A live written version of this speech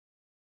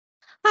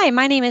Hi,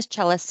 my name is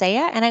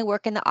Chelisea, and I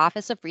work in the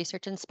Office of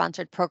Research and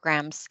Sponsored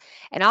Programs,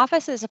 an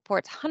office that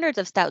supports hundreds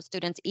of Stout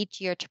students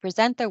each year to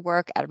present their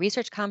work at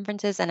research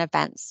conferences and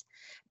events.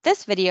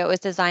 This video is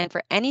designed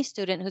for any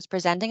student who's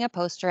presenting a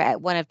poster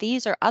at one of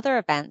these or other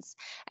events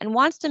and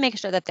wants to make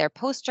sure that their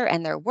poster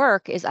and their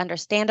work is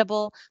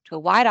understandable to a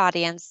wide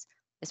audience,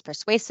 is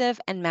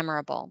persuasive, and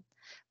memorable.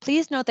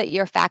 Please note that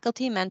your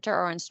faculty, mentor,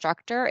 or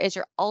instructor is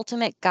your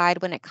ultimate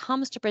guide when it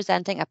comes to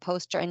presenting a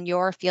poster in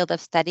your field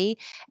of study,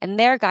 and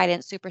their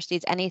guidance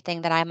supersedes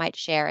anything that I might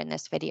share in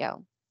this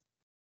video.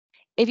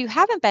 If you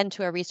haven't been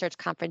to a research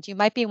conference, you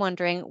might be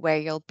wondering where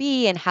you'll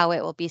be and how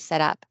it will be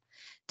set up.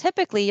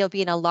 Typically, you'll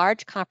be in a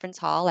large conference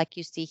hall like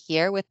you see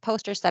here with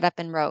posters set up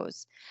in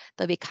rows.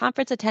 There'll be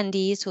conference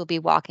attendees who will be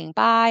walking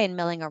by and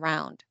milling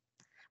around.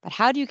 But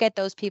how do you get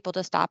those people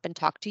to stop and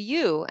talk to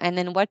you? And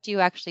then what do you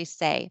actually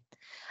say?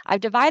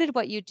 I've divided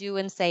what you do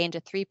and say into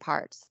three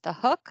parts: the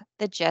hook,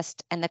 the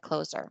gist, and the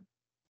closer.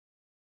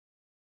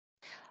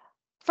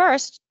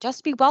 First,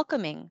 just be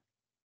welcoming.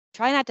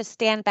 Try not to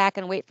stand back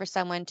and wait for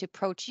someone to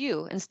approach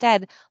you.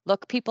 Instead,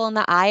 look people in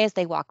the eye as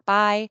they walk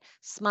by,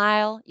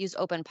 smile, use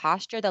open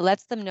posture that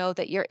lets them know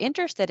that you're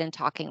interested in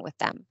talking with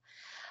them.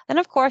 Then,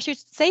 of course, you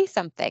say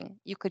something.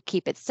 You could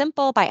keep it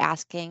simple by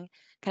asking,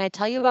 "Can I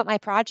tell you about my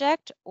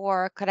project?"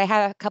 Or "Could I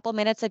have a couple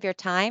minutes of your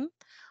time?"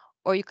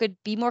 Or you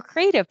could be more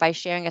creative by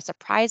sharing a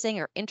surprising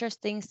or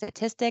interesting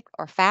statistic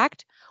or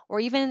fact, or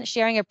even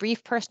sharing a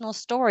brief personal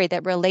story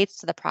that relates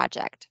to the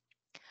project.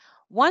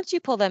 Once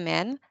you pull them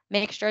in,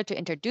 make sure to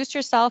introduce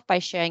yourself by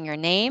sharing your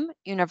name,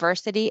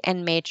 university,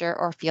 and major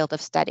or field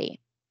of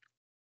study.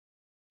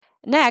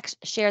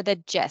 Next, share the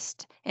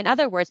gist. In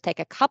other words,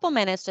 take a couple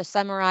minutes to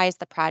summarize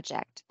the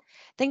project.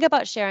 Think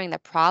about sharing the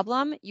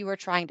problem you were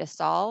trying to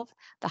solve,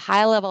 the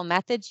high level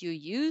methods you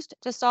used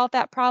to solve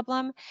that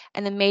problem,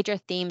 and the major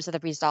themes of the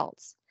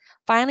results.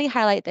 Finally,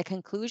 highlight the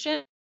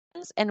conclusions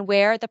and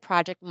where the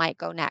project might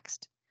go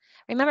next.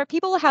 Remember,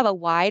 people will have a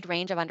wide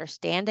range of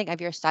understanding of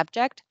your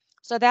subject,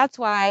 so that's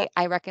why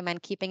I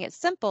recommend keeping it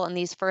simple in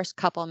these first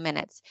couple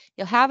minutes.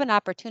 You'll have an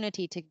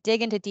opportunity to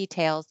dig into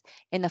details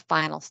in the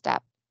final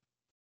step.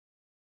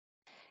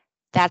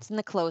 That's in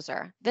the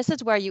closer. This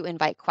is where you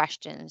invite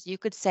questions. You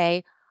could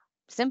say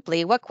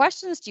simply, "What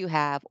questions do you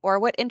have?" Or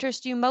 "What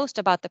interests you most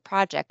about the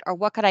project?" Or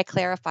 "What could I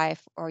clarify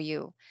for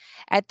you?"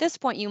 At this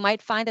point, you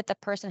might find that the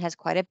person has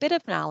quite a bit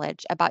of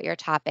knowledge about your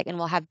topic and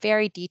will have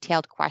very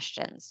detailed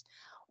questions.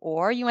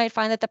 Or you might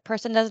find that the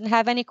person doesn't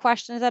have any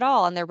questions at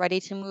all and they're ready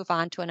to move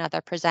on to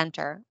another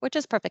presenter, which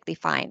is perfectly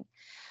fine.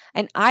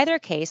 In either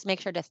case,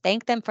 make sure to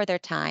thank them for their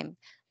time.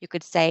 You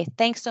could say,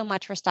 "Thanks so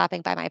much for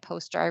stopping by my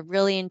poster. I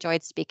really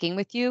enjoyed speaking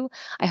with you.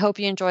 I hope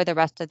you enjoy the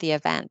rest of the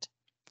event."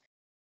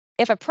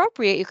 If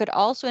appropriate, you could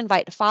also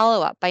invite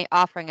follow up by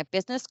offering a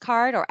business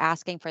card or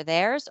asking for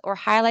theirs, or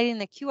highlighting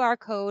the QR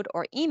code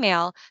or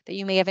email that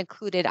you may have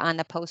included on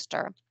the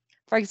poster.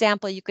 For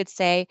example, you could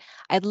say,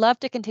 "I'd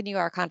love to continue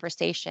our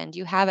conversation. Do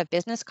you have a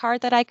business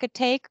card that I could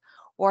take?"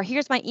 Or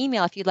 "Here's my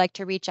email if you'd like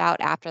to reach out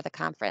after the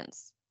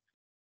conference."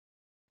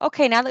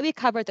 Okay, now that we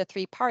covered the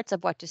three parts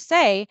of what to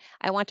say,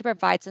 I want to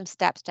provide some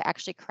steps to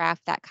actually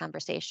craft that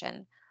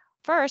conversation.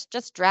 First,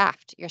 just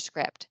draft your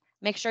script.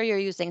 Make sure you're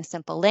using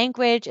simple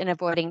language and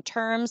avoiding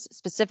terms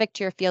specific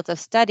to your fields of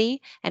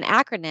study and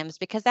acronyms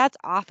because that's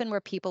often where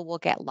people will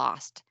get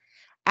lost.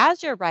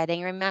 As you're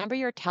writing, remember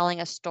you're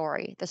telling a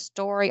story, the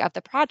story of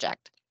the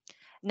project.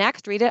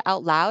 Next, read it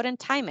out loud and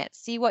time it.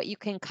 See what you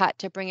can cut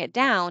to bring it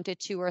down to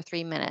 2 or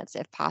 3 minutes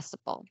if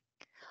possible.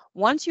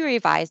 Once you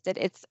revised it,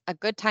 it's a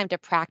good time to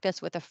practice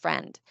with a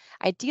friend.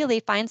 Ideally,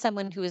 find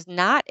someone who is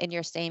not in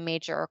your same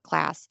major or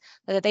class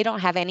so that they don't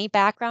have any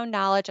background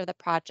knowledge of the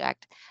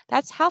project.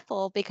 That's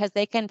helpful because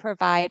they can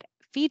provide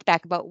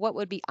feedback about what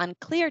would be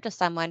unclear to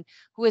someone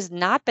who has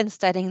not been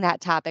studying that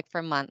topic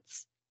for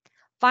months.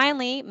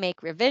 Finally,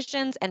 make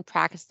revisions and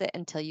practice it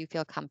until you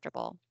feel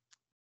comfortable.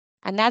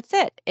 And that's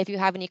it. If you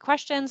have any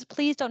questions,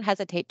 please don't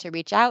hesitate to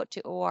reach out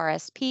to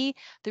ORSP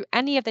through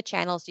any of the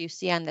channels you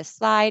see on this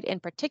slide, in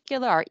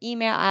particular our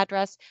email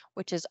address,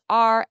 which is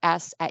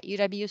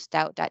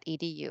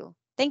rs@uwstout.edu.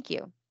 Thank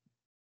you.